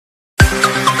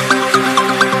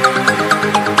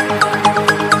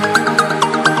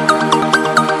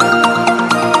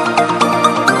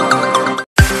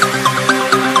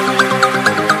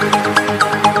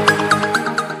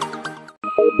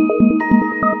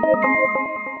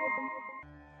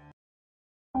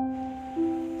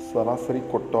ಸರಾಸರಿ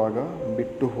ಕೊಟ್ಟಾಗ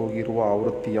ಬಿಟ್ಟು ಹೋಗಿರುವ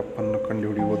ಆವೃತ್ತಿ ಎಫ್ ಅನ್ನು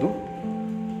ಕಂಡುಹಿಡಿಯುವುದು.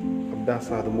 ಅಭ್ಯಾಸ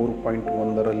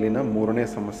 13.1ರಲ್ಲಿನ ಮೂರನೇ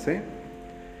ಸಮಸ್ಯೆ.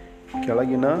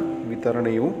 ಕೆಳಗಿನ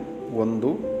ವಿತರಣೆಯು ಒಂದು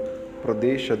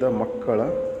ಪ್ರದೇಶದ ಮಕ್ಕಳ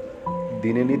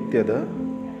ದಿನನಿತ್ಯದ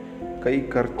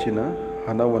ಕೈಖರ್ಚಿನ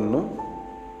ಹಣವನ್ನು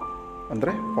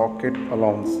ಅಂದರೆ ಪಾಕೆಟ್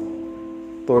ಅಲೌನ್ಸ್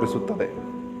ತೋರಿಸುತ್ತದೆ.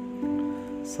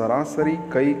 ಸರಾಸರಿ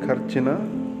ಕೈಖರ್ಚಿನ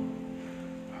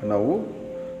ಹಣವು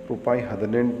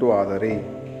 ₹18 ಆದರೆ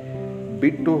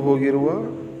ಬಿಟ್ಟು ಹೋಗಿರುವ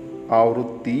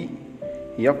ಆವೃತ್ತಿ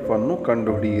ಎಫ್ ಅನ್ನು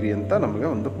ಕಂಡುಹಿಡಿಯಿರಿ ಅಂತ ನಮಗೆ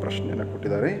ಒಂದು ಪ್ರಶ್ನೆಯನ್ನು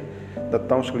ಕೊಟ್ಟಿದ್ದಾರೆ.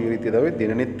 ದತ್ತಾಂಶಗಳು ಈ ರೀತಿ ಇದ್ದಾವೆ.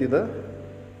 ದಿನನಿತ್ಯದ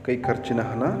ಕೈಖರ್ಚಿನ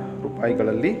ಹಣ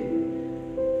ರೂಪಾಯಿಗಳಲ್ಲಿ,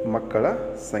 ಮಕ್ಕಳ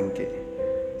ಸಂಖ್ಯೆ.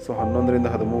 ಸೊ 11ರಿಂದ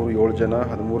 13 7 ಜನ,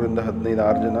 13ರಿಂದ 15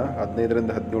 6 ಜನ,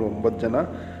 15ರಿಂದ 17 9 ಜನ,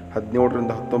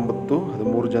 17ರಿಂದ 19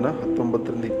 13 ಜನ,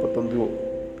 19ರಿಂದ 21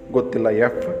 ಗೊತ್ತಿಲ್ಲ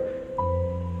ಎಫ್,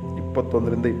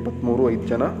 21ರಿಂದ 23 5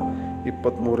 ಜನ,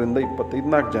 23ರಿಂದ 25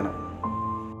 4 ಜನ.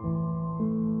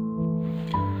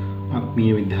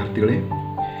 ಆತ್ಮೀಯ ವಿದ್ಯಾರ್ಥಿಗಳೇ,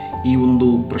 ಈ ಒಂದು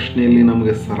ಪ್ರಶ್ನೆಯಲ್ಲಿ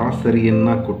ನಮಗೆ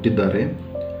ಸರಾಸರಿಯನ್ನು ಕೊಟ್ಟಿದ್ದಾರೆ.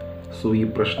 ಸೊ ಈ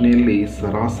ಪ್ರಶ್ನೆಯಲ್ಲಿ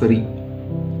ಸರಾಸರಿ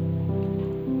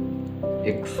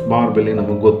ಎಕ್ಸ್ ಬಾರ್ ಬೆಲೆ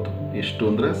ನಮಗೆ ಗೊತ್ತು. ಎಷ್ಟು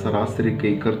ಅಂದರೆ ಸರಾಸರಿ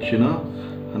ಕೈಖರ್ಚಿನ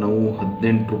ಹಣವು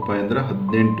 ₹18 ಅಂದರೆ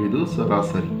 18 ಇದು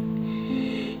ಸರಾಸರಿ.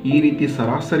 ಈ ರೀತಿ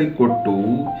ಸರಾಸರಿ ಕೊಟ್ಟು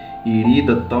ಇಡೀ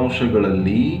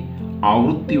ದತ್ತಾಂಶಗಳಲ್ಲಿ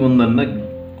ಆವೃತ್ತಿ ಒಂದನ್ನು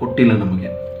ಕೊಟ್ಟಿಲ್ಲ ನಮಗೆ.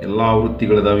 ಎಲ್ಲ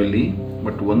ಆವೃತ್ತಿಗಳಿದಾವೆ ಇಲ್ಲಿ,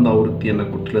 ಬಟ್ ಒಂದು ಆವೃತ್ತಿಯನ್ನು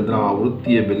ಕೊಟ್ಟಿಲ್ಲ. ಅಂದರೆ ಆ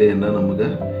ಆವೃತ್ತಿಯ ಬೆಲೆಯನ್ನು ನಮಗೆ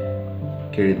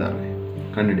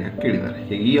ಕಂಡುಹಿಡಿಯಕ್ಕೆ ಕೇಳಿದ್ದಾರೆ.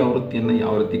 ಈ ಆವೃತ್ತಿಯನ್ನು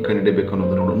ಯಾವ ರೀತಿ ಕಂಡುಹಿಡಿಯಬೇಕು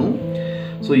ಅನ್ನೋದು ನೋಡೋಣ.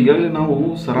 ಸೊ ಈಗಾಗಲೇ ನಾವು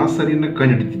ಸರಾಸರಿಯನ್ನು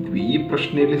ಕಂಡುಹಿಡಿತಿದ್ವಿ. ಈ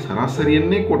ಪ್ರಶ್ನೆಯಲ್ಲಿ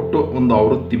ಸರಾಸರಿಯನ್ನೇ ಕೊಟ್ಟು ಒಂದು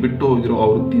ಆವೃತ್ತಿ ಬಿಟ್ಟು ಹೋಗಿರೋ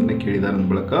ಆವೃತ್ತಿಯನ್ನು ಕೇಳಿದ್ದಾರೆ ಅಂದ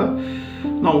ಬಳಿಕ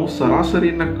ನಾವು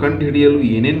ಸರಾಸರಿಯನ್ನು ಕಂಡುಹಿಡಿಯಲು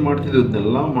ಏನೇನು ಮಾಡ್ತಿದ್ವಿ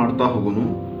ಅದನ್ನೆಲ್ಲ ಮಾಡ್ತಾ ಹೋಗೋನು.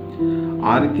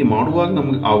 ಆ ರೀತಿ ಮಾಡುವಾಗ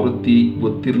ನಮಗೆ ಆವೃತ್ತಿ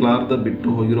ಗೊತ್ತಿರಲಾರ್ದ ಬಿಟ್ಟು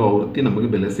ಹೋಗಿರೋ ಆವೃತ್ತಿ ನಮಗೆ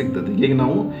ಬೆಲೆ ಸಿಗ್ತದೆ. ಹೀಗೆ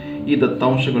ನಾವು ಈ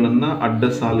ದತ್ತಾಂಶಗಳನ್ನು ಅಡ್ಡ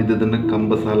ಸಾಲಿದ್ದನ್ನು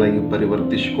ಕಂಬ ಸಾಲಾಗಿ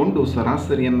ಪರಿವರ್ತಿಸಿಕೊಂಡು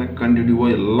ಸರಾಸರಿಯನ್ನು ಕಂಡುಹಿಡಿಯುವ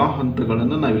ಎಲ್ಲ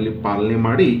ಹಂತಗಳನ್ನು ನಾವಿಲ್ಲಿ ಪಾಲನೆ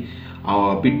ಮಾಡಿ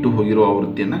ಬಿಟ್ಟು ಹೋಗಿರೋ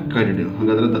ಆವೃತ್ತಿಯನ್ನು ಕಂಡುಹಿಡಿಯೋಣ.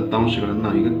 ಹಾಗಾದರೆ ದತ್ತಾಂಶಗಳನ್ನು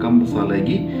ನಾವೀಗ ಕಂಬ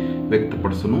ಸಾಲಾಗಿ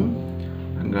ವ್ಯಕ್ತಪಡಿಸೋಣ.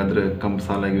 ಹಾಗಾದರೆ ಕಂಬ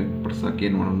ಸಾಲಾಗಿ ವ್ಯಕ್ತಪಡಿಸೋಕೆ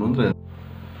ಏನು ಮಾಡೋಣ ಅಂದರೆ,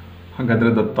 ಹಾಗಾದರೆ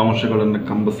ದತ್ತಾಂಶಗಳನ್ನು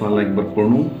ಕಂಬ ಸಾಲಾಗಿ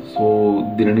ಬರ್ಕೊಳ್ಳೋಣ. ಸೊ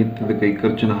ದಿನನಿತ್ಯದ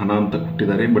ಕೈಖರ್ಚಿನ ಹಣ ಅಂತ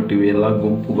ಕೊಟ್ಟಿದ್ದಾರೆ, ಬಟ್ ಇವೆಲ್ಲ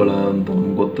ಗುಂಪುಗಳ ಅಂತ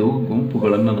ನಮ್ಗೆ ಗೊತ್ತು.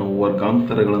 ಗುಂಪುಗಳನ್ನು ನಾವು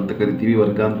ವರ್ಗಾಂತರಗಳಂತ ಕರಿತೀವಿ.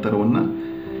 ವರ್ಗಾಂತರವನ್ನು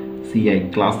CI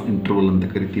ಕ್ಲಾಸ್ ಇಂಟರ್ವಲ್ ಅಂತ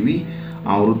ಕರಿತೀವಿ.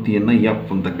 ಆವೃತ್ತಿಯನ್ನು ಎಫ್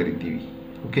ಅಂತ ಕರಿತೀವಿ.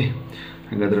 ಓಕೆ,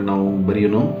 ಹಾಗಾದರೆ ನಾವು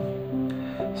ಬರೆಯೋಣ.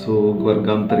 ಸೊ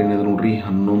ವರ್ಗಾಂತರ ಏನಿದೆ ನೋಡ್ರಿ,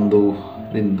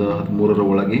 11ರಿಂದ 13ರ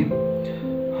ಒಳಗೆ,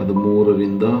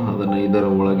 13ರಿಂದ 15ರ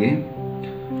ಒಳಗೆ,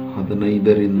 15ರಿಂದ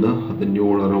 17ರ ಒಳಗೆ, 17ರಿಂದ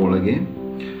 19ರ ಒಳಗೆ,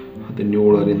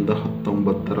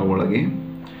 19ರಿಂದ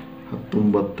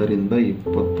 21ರ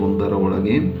ಒಳಗೆ,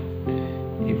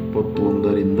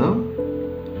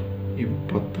 21ರಿಂದ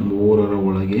 23ರ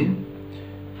ಒಳಗೆ,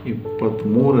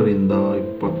 23ರಿಂದ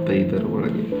 25ರ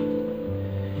ಒಳಗೆ.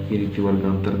 ಈ ರೀತಿ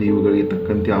ವರ್ಗಾಂತರದ ಇವುಗಳಿಗೆ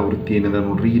ತಕ್ಕಂತೆ ಆವೃತ್ತಿ ಏನಿದೆ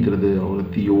ನೋಡ್ರಿ. ಇದರದ್ದು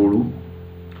ಆವೃತ್ತಿ 7,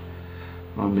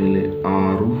 ಆಮೇಲೆ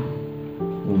 6,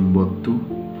 9,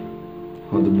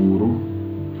 13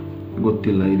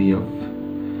 ಗೊತ್ತಿಲ್ಲ ಇದು ಎಫ್,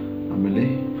 ಆಮೇಲೆ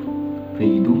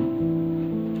 5,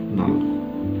 4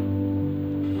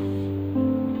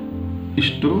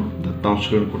 ಇಷ್ಟು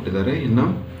ದತ್ತಾಂಶಗಳನ್ನು ಕೊಟ್ಟಿದ್ದಾರೆ. ಇನ್ನು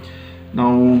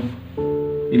ನಾವು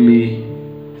ಇಲ್ಲಿ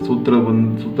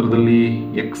ಸೂತ್ರದಲ್ಲಿ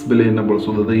ಎಕ್ಸ್ ಬೆಲೆಯನ್ನು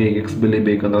ಬಳಸೋದಾದ ಎಕ್ಸ್ ಬೆಲೆ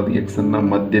ಬೇಕಂದ್ರೆ ಅದು ಎಕ್ಸನ್ನು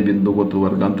ಮಧ್ಯ ಬಿಂದು ಗೊತ್ತು,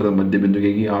 ವರ್ಗಾಂತರದ ಮಧ್ಯ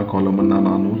ಬಿಂದುಗೆ ಆ ಕಾಲಮನ್ನು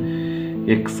ನಾನು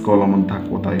ಎಕ್ಸ್ ಕಾಲಮ್ ಅಂತ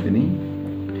ಹಾಕೋತಾ ಇದ್ದೀನಿ.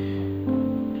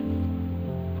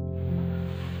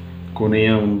 ಕೊನೆಯ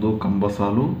ಒಂದು ಕಂಬ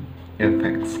ಸಾಲು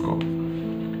FX ಕಾಲಮ್.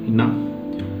 ಇನ್ನು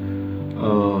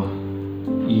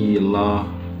ಈ ಎಲ್ಲ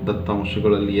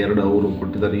ದತ್ತಾಂಶಗಳಲ್ಲಿ 2 ಅವರು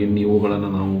ಕೊಟ್ಟಿದ್ದಾರೆ. ಇನ್ನು ಇವುಗಳನ್ನು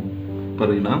ನಾವು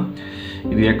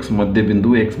ಇದು ಎಕ್ಸ್ ಮಧ್ಯಬಿಂದು,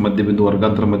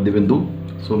 ವರ್ಗಾಂತರ ಮಧ್ಯಬಿಂದು.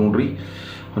 ಸೊ ನೋಡ್ರಿ,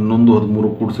 11 13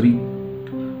 ಕೂಡಿಸ್ರಿ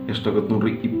ಎಷ್ಟಾಗತ್ತೆ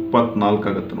ನೋಡ್ರಿ, 24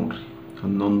 ಆಗುತ್ತೆ ನೋಡ್ರಿ.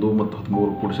 11 ಮತ್ತು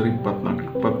 13 ಕೂಡಿಸ್ರಿ 24.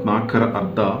 24ರ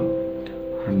ಅರ್ಧ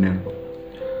 12.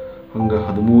 ಹಂಗೆ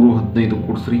 13 15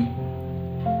 ಕೂಡಿಸ್ರಿ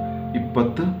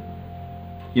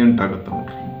 28 ಆಗುತ್ತೆ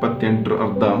ನೋಡ್ರಿ. 28ರ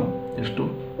ಅರ್ಧ ಎಷ್ಟು,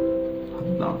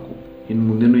 14. ಇನ್ನು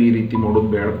ಮುಂದೆನೂ ಈ ರೀತಿ ಮಾಡೋದು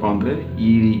ಬೇಡಪ್ಪ ಅಂದರೆ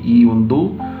ಈ ಒಂದು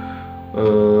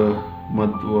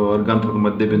ವರ್ಗಾಂತರದ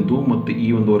ಮಧ್ಯಬಿಂದು ಮತ್ತು ಈ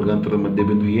ಒಂದು ವರ್ಗಾಂತರದ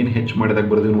ಮಧ್ಯಬಿಂದು ಏನು ಹೆಚ್ಚು ಮಾಡಿದಾಗ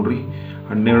ಬರೋದು ನೋಡ್ರಿ.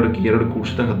 12ಕ್ಕೆ 2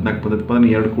 ಕೂಡಿಸಿದಾಗ 14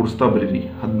 ಬಂದೈತೆ. 2 ಕೂಡಿಸ್ತಾ ಬರೀರಿ.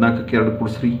 14ಕ್ಕೆ 2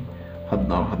 ಕೂಡಿಸ್ರಿ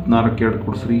 16, 16ಕ್ಕೆ 2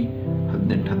 ಕೂಡಿಸ್ರಿ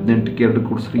 18, 18ಕ್ಕೆ 2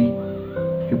 ಕೂಡಿಸ್ರಿ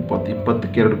 20,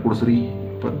 20ಕ್ಕೆ 2 ಕೂಡಿಸ್ರಿ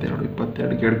 22,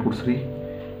 22ಕ್ಕೆ 2 ಕೂಡಿಸ್ರಿ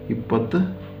 24.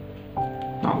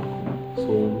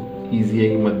 ಸೊ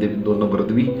ಈಸಿಯಾಗಿ ಮಧ್ಯಬಿಂದುವನ್ನು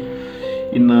ಬರೆದ್ವಿ.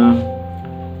 ಇನ್ನು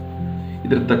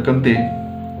ಇದ್ರ ತಕ್ಕಂತೆ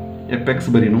FX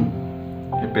ಬರೀನು.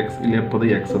 FX ಇಲ್ಲಿ ಎಪ್ಪದ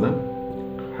ಎಕ್ಸ್ ಅದ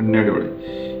 12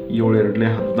 7 2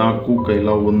 14 ಕೈಲ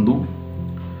 1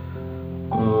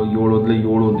 7 1 7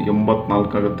 1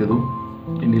 84 ಆಗುತ್ತೆ ಇದು.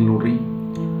 ಇನ್ನಿಲ್ಲಿ ನೋಡ್ರಿ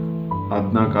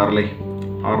 14 6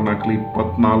 6 4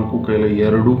 24 ಕೈಲ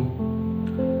 2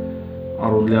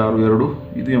 6 1 6 2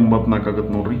 ಇದು 84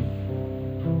 ಆಗುತ್ತೆ ನೋಡ್ರಿ.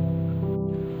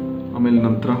 ಆಮೇಲೆ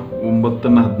ನಂತರ 9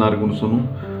 16 ಗುಣಿಸೋನು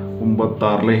 9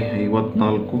 6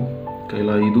 54 ಕೈಲ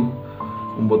 5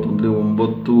 9 1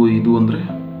 9 5 ಅಂದರೆ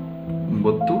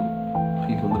 9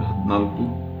 5 ಅಂದರೆ 14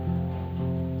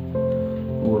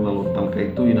 44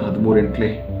 ಆಯಿತು. ಇನ್ನು 13 8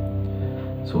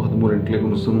 ಸೊ 13 8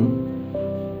 ಗುಣಿಸೋನು.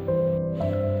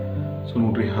 ಸೊ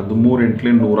ನೋಡ್ರಿ 13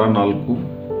 8 104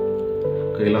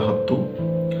 ಕೈಲ 10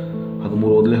 13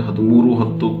 ಓದ್ಲೆ 13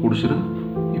 10 ಕೂಡಿಸಿರ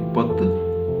 23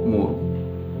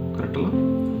 ಕರೆಕ್ಟ್ ಅಲ್ಲ?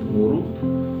 13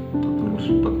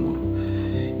 23.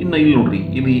 ಇನ್ನು ಇಲ್ಲಿ ನೋಡ್ರಿ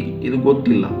ಇದು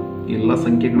ಗೊತ್ತಿಲ್ಲ, ಎಲ್ಲ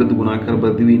ಸಂಖ್ಯೆಗಳದ್ದು ಗುಣಾಕಾರ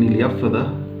ಬರ್ತೀವಿ. ಇಲ್ಲಿ ಎಫ್ ಅದ,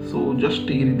 ಸೊ ಜಸ್ಟ್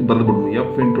ಈ ರೀತಿ ಬರೆದು ಬಿಡೋಣ,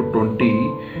 ಎಫ್ ಇಂಟು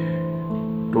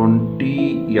 20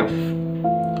 ಎಫ್.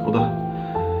 ಹೌದಾ?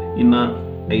 ಇನ್ನು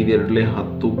 5 2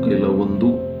 10 ಕೈಲ 1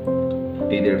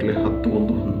 5 2 10 1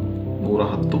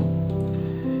 110.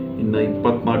 ಇನ್ನು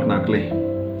 24 4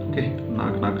 ಓಕೆ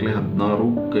 4 4 16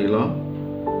 ಕೈಲ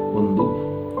 1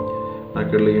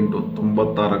 4 8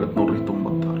 96 ಆಗುತ್ತೆ ನೋಡ್ರಿ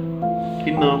 96.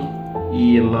 ಇನ್ನು ಈ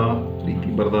ಎಲ್ಲ ರೀತಿ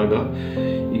ಬರೆದಾಗ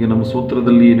ಈಗ ನಮ್ಮ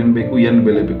ಸೂತ್ರದಲ್ಲಿ ಏನೇನು ಬೇಕು? ಎನ್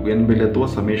ಬೆಲೆ ಬೇಕು. ಎನ್ ಬೆಲೆ ಅಥವಾ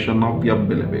ಸಮೇಷನ್ ಆಫ್ ಎಫ್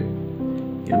ಬೆಲೆ ಬೇಕು.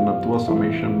 ಎನ್ ಅಥವಾ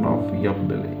ಸಮೇಷನ್ ಆಫ್ ಎಫ್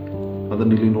ಬೆಲೆ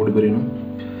ಅದನ್ನು ಇಲ್ಲಿ ನೋಡಿ ಬರೀನು.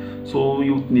 ಸೊ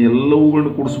ಇವತ್ತು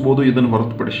ಎಲ್ಲವುಗಳನ್ನು ಕೂಡಿಸ್ಬೋದು ಇದನ್ನು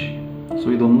ಹೊರತುಪಡಿಸಿ. ಸೊ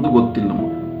ಇದೊಂದು ಗೊತ್ತಿಲ್ಲ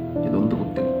ನಮಗೆ, ಇದೊಂದು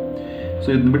ಗೊತ್ತಿಲ್ಲ. ಸೊ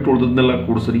ಇದನ್ನ ಬಿಟ್ಟು ಉಳಿದದ್ನೆಲ್ಲ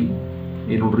ಕೂಡಿಸ್ರಿ.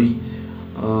 ಏನು ನೋಡ್ರಿ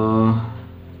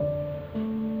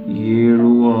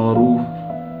 7 6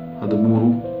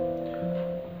 13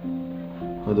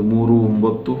 13 9 22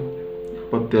 22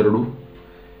 13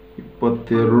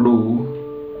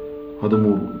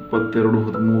 22 13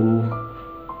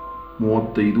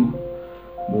 35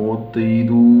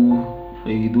 35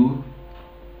 5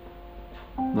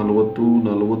 40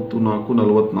 44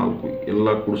 44 ಎಲ್ಲ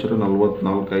ಕೂಡಿಸಿದ್ರೆ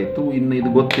 44 ಆಯಿತು. ಇನ್ನು ಇದು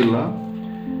ಗೊತ್ತಿಲ್ಲ,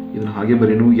 ಇದನ್ನು ಹಾಗೆ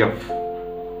ಬರೀನು ಎಫ್.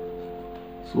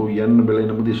 ಸೊ ಎನ್ ಬೆಲೆ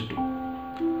ನಮ್ಮದು ಇಷ್ಟು.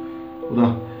 ಹೌದಾ?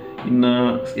 ಇನ್ನು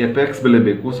ಎಫ್ ಎಕ್ಸ್ ಬೆಲೆ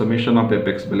ಬೇಕು. ಸಮೇಷನ್ ಆಫ್ ಎಫ್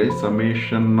ಎಕ್ಸ್ ಬೆಲೆ,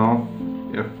 ಸಮೇಷನ್ ಆಫ್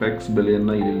ಎಫ್ ಎಕ್ಸ್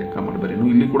ಬೆಲೆಯನ್ನು ಇಲ್ಲಿ ಲೆಕ್ಕ ಮಾಡಿ ಬರೀನು.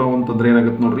 ಇಲ್ಲಿ ಕೂಡ ಒಂದು ತೊಂದರೆ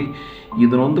ಏನಾಗುತ್ತೆ ನೋಡ್ರಿ,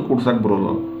 ಇದನ್ನೊಂದು ಕೂಡ್ಸಕ್ಕೆ ಬರೋಲ್ಲ,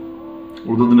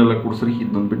 ಉಳಿದೋದನ್ನೆಲ್ಲ ಕೂಡಿಸ್ರಿ.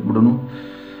 ಇದನ್ನೊಂದು ಬಿಟ್ಬಿಡೋನು.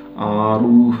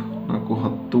 6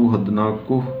 4 10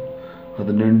 14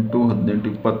 18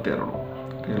 18 22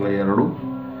 ಎಲ್ಲ 2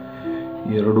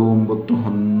 2 9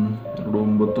 2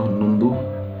 9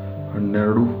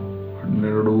 11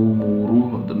 12 12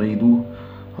 3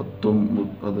 15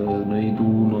 19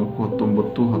 15 4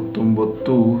 19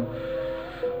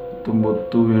 19 19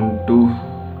 8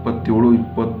 27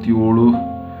 27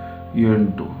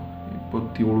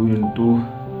 8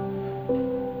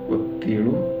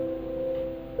 27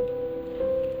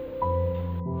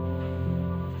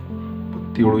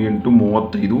 8 27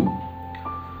 35.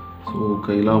 ಸೊ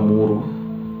ಕೈಲ 3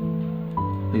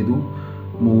 5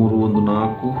 3 1 4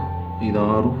 5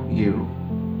 6 7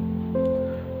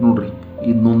 ನೋಡ್ರಿ.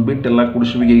 ಇದನ್ನೊಂದು ಬಿಟ್ಟು ಎಲ್ಲ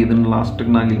ಕುಡಿಸುವಿಗೆ ಇದನ್ನು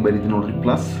ಲಾಸ್ಟಿಗೆ ನಾನು ಇಲ್ಲಿ ಬರೀತೀನಿ ನೋಡ್ರಿ,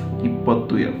 ಪ್ಲಸ್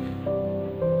 20 ಎಫ್.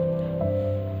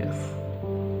 ಎಸ್.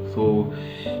 ಸೊ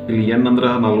ಇಲ್ಲಿ ಎನ್ ಅಂದ್ರೆ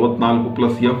 44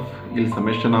 ಪ್ಲಸ್ ಎಫ್. ಇಲ್ಲಿ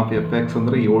ಸಮೇಷನ್ ಆಫ್ ಎಫ್ ಎಕ್ಸ್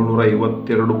ಅಂದರೆ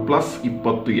 752 ಪ್ಲಸ್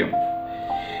 20 ಎಫ್.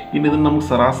 ಇನ್ನು ಇದನ್ನು ನಮ್ಗೆ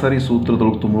ಸರಾಸರಿ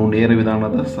ಸೂತ್ರದೊಳಗೆ ತುಂಬ ನೇರ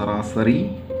ವಿಧಾನದ ಸರಾಸರಿ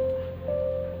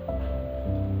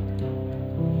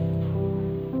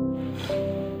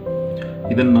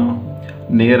ಇದನ್ನು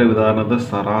ನೇರ ವಿಧಾನದ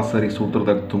ಸರಾಸರಿ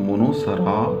ಸೂತ್ರದಾಗ ತುಂಬನು.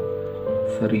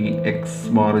 ಸರಾಸರಿ X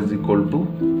bar is equal to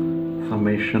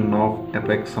summation of F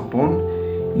X upon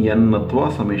N ಅಥವಾ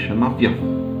ಸಮೇಷನ್ ಆಫ್ ಎಫ್.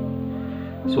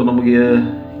 ಸೊ ನಮಗೆ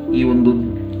ಈ ಒಂದು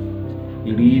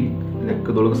ಇಡೀ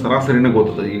ಲೆಕ್ಕದೊಳಗೆ ಸರಾಸರಿನೇ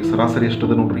ಗೊತ್ತದೆ. ಈಗ ಸರಾಸರಿ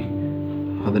ಎಷ್ಟದ ನೋಡ್ರಿ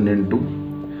 18.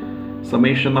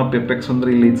 ಸಮೇಷನ್ ಆಫ್ ಎಫ್ ಎಕ್ಸ್ ಅಂದರೆ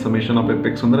ಇಲ್ಲಿ ಸಮೇಷನ್ ಆಫ್ ಎಫ್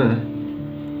ಎಕ್ಸ್ ಅಂದರೆ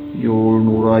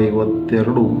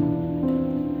 752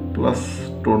 plus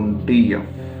 20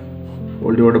 F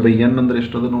hole divide by N ಅಂದರೆ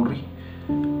ಎಷ್ಟದ ನೋಡ್ರಿ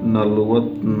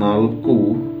 44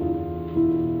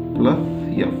 ಪ್ಲಸ್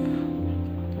ಎಫ್.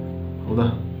 ಹೌದಾ?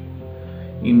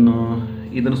 ಇನ್ನು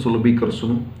ಇದನ್ನು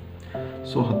ಸುಲಭೀಕರಿಸೋನು.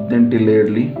 ಸೊ 18 ಇಲ್ಲೇ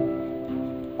ಇರಲಿ.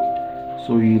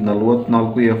 ಸೊ ಈ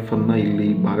 44 ಎಫ್ ಅನ್ನು ಇಲ್ಲಿ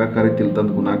ಭಾಗಾಕಾರ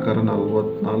ತಿಳ್ತಂದು ಗುಣಾಕಾರ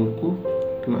 44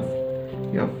 plus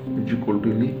F is equal to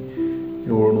ಇಲ್ಲಿ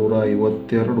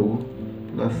 752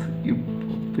 ಪ್ಲಸ್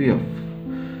 20 ಎಫ್.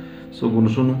 ಸೊ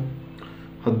ಗುಣಿಸೋನು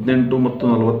 18 ಮತ್ತು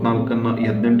 44 ಈ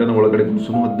 18 ಒಳಗಡೆ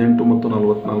ಗುಣಿಸೋನು. 18 ಮತ್ತು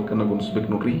 44 ಗುಣಿಸ್ಬೇಕು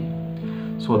ನೋಡ್ರಿ.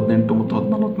 ಸೊ 18 ಮತ್ತು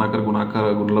 44 ಗುಣಾಕಾರ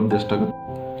ಗುಣಲಬ್ಧ ಎಷ್ಟಾಗುತ್ತೆ?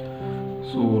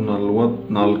 ಸೊ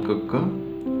 44ಕ್ಕೆ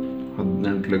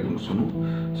 18 ಗುಣಿಸೋನು.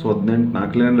 ಸೊ 18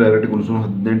 4 ಅಂದರೆ ಡೈರೆಕ್ಟ್ ಗುಣಿಸೋನು.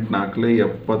 18 4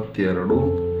 72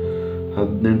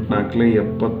 18 4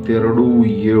 72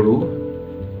 7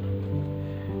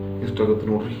 ಎಷ್ಟಾಗುತ್ತೆ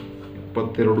ನೋಡ್ರಿ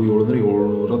 72 7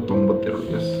 792.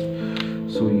 S.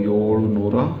 So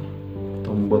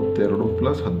 792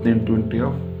 plus 18 into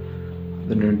F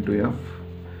 18 F.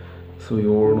 So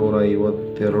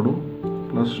 752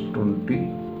 plus 20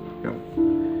 F.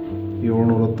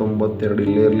 792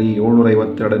 ಇಲ್ಲೇ ಇರಲಿ.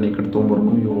 752 ಈ ಕಡೆ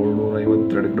ತೊಗೊಂಬರೋನು. 752 ಈ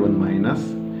ಕಡೆ ಒಂದು ಮೈನಸ್,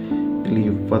 ಇಲ್ಲಿ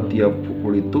 20 ಎಫ್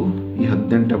ಉಳಿತು. ಈ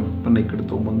 18 ಎಫನ್ನು ಈ ಕಡೆ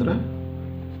ತೊಗೊಂಬಂದ್ರೆ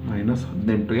ಮೈನಸ್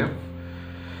 18 ಎಫ್.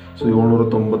 ಸೊ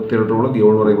 792 ಒಳಗೆ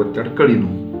 752 ಕಳೀನು.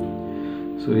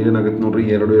 ಸೊ ಏನಾಗುತ್ತೆ ನೋಡ್ರಿ,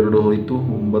 2 2 ಹೋಯಿತು.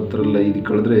 9ರಲ್ಲಿ 5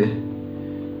 ಕಳೆದ್ರೆ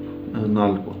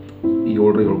 40. ಈ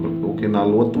 7 7 ಬರ್ತದೆ. ಓಕೆ,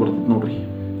 40 ಬರ್ತದೆ ನೋಡ್ರಿ.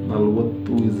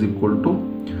 40 ಇಸ್ ಈಕ್ವಲ್ ಟು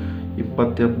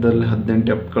 20 ಎಫ್ದಲ್ಲಿ 18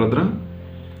 ಎಫ್ ಕಳೆದ್ರೆ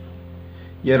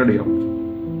 2 ಎಫ್.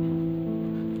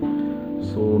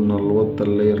 ಸೊ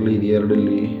 40 ಇರಲಿ, ಇದು 2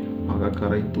 ಇಲ್ಲಿ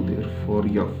ಭಾಗಾಕಾರ ಇತ್ತು. Therefore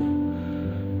F.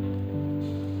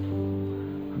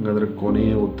 ಹಾಗಾದರೆ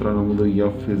ಕೊನೆಯ ಉತ್ತರ ನಮ್ಮದು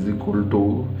F is equal to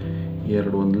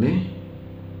 2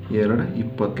 1 2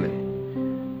 20.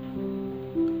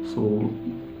 So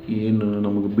ಏನು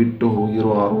ನಮಗೆ ಬಿಟ್ಟು ಹೋಗಿರೋ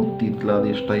ಆವೃತ್ತಿ ಇತ್ತಲ್ಲ, ಅದು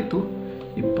ಎಷ್ಟಾಯಿತು?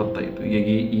 25.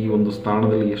 ಹೀಗೆ ಈ ಒಂದು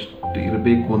ಸ್ಥಾನದಲ್ಲಿ ಎಷ್ಟು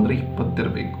ಇರಬೇಕು ಅಂದರೆ 20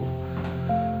 ಇರಬೇಕು.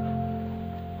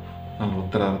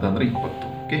 40 ಅರ್ಧ ಅಂದರೆ 20.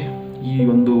 ಓಕೆ, ಈ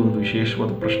ಒಂದು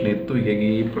ವಿಶೇಷವಾದ ಪ್ರಶ್ನೆ ಇತ್ತು. ಹೀಗಾಗಿ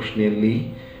ಈ ಪ್ರಶ್ನೆಯಲ್ಲಿ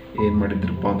ಏನು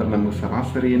ಮಾಡಿದ್ರಪ್ಪ ಅಂದ್ರೆ ನಮಗೆ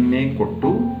ಸರಾಸರಿಯನ್ನೇ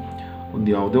ಕೊಟ್ಟು ಒಂದು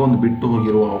ಯಾವುದೇ ಒಂದು ಬಿಟ್ಟು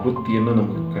ಹೋಗಿರುವ ಆವೃತ್ತಿಯನ್ನು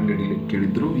ನಮಗೆ ಕಂಡುಹಿಡಿಯಲಿಕ್ಕೆ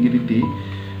ಕೇಳಿದ್ರು. ಈ ರೀತಿ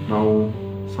ನಾವು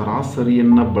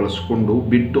ಸರಾಸರಿಯನ್ನು ಬಳಸ್ಕೊಂಡು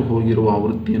ಬಿಟ್ಟು ಹೋಗಿರುವ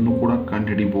ಆವೃತ್ತಿಯನ್ನು ಕೂಡ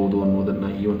ಕಂಡುಹಿಡಿಬಹುದು ಅನ್ನೋದನ್ನು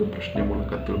ಈ ಒಂದು ಪ್ರಶ್ನೆ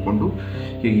ಮೂಲಕ ತಿಳ್ಕೊಂಡು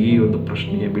ಈ ಒಂದು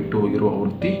ಪ್ರಶ್ನೆಯ ಬಿಟ್ಟು ಹೋಗಿರುವ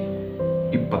ಆವೃತ್ತಿ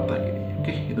 20 ಆಗಿದೆ.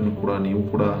 ಓಕೆ, ಇದನ್ನು ಕೂಡ ನೀವು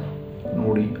ಕೂಡ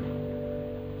ನೋಡಿ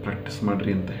ಪ್ರಾಕ್ಟೀಸ್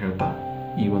ಮಾಡಿರಿ ಅಂತ ಹೇಳ್ತಾ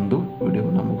ಈ ಒಂದು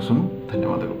ವಿಡಿಯೋವನ್ನು ಮುಗಿಸೋಣ.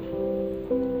 ಧನ್ಯವಾದಗಳು.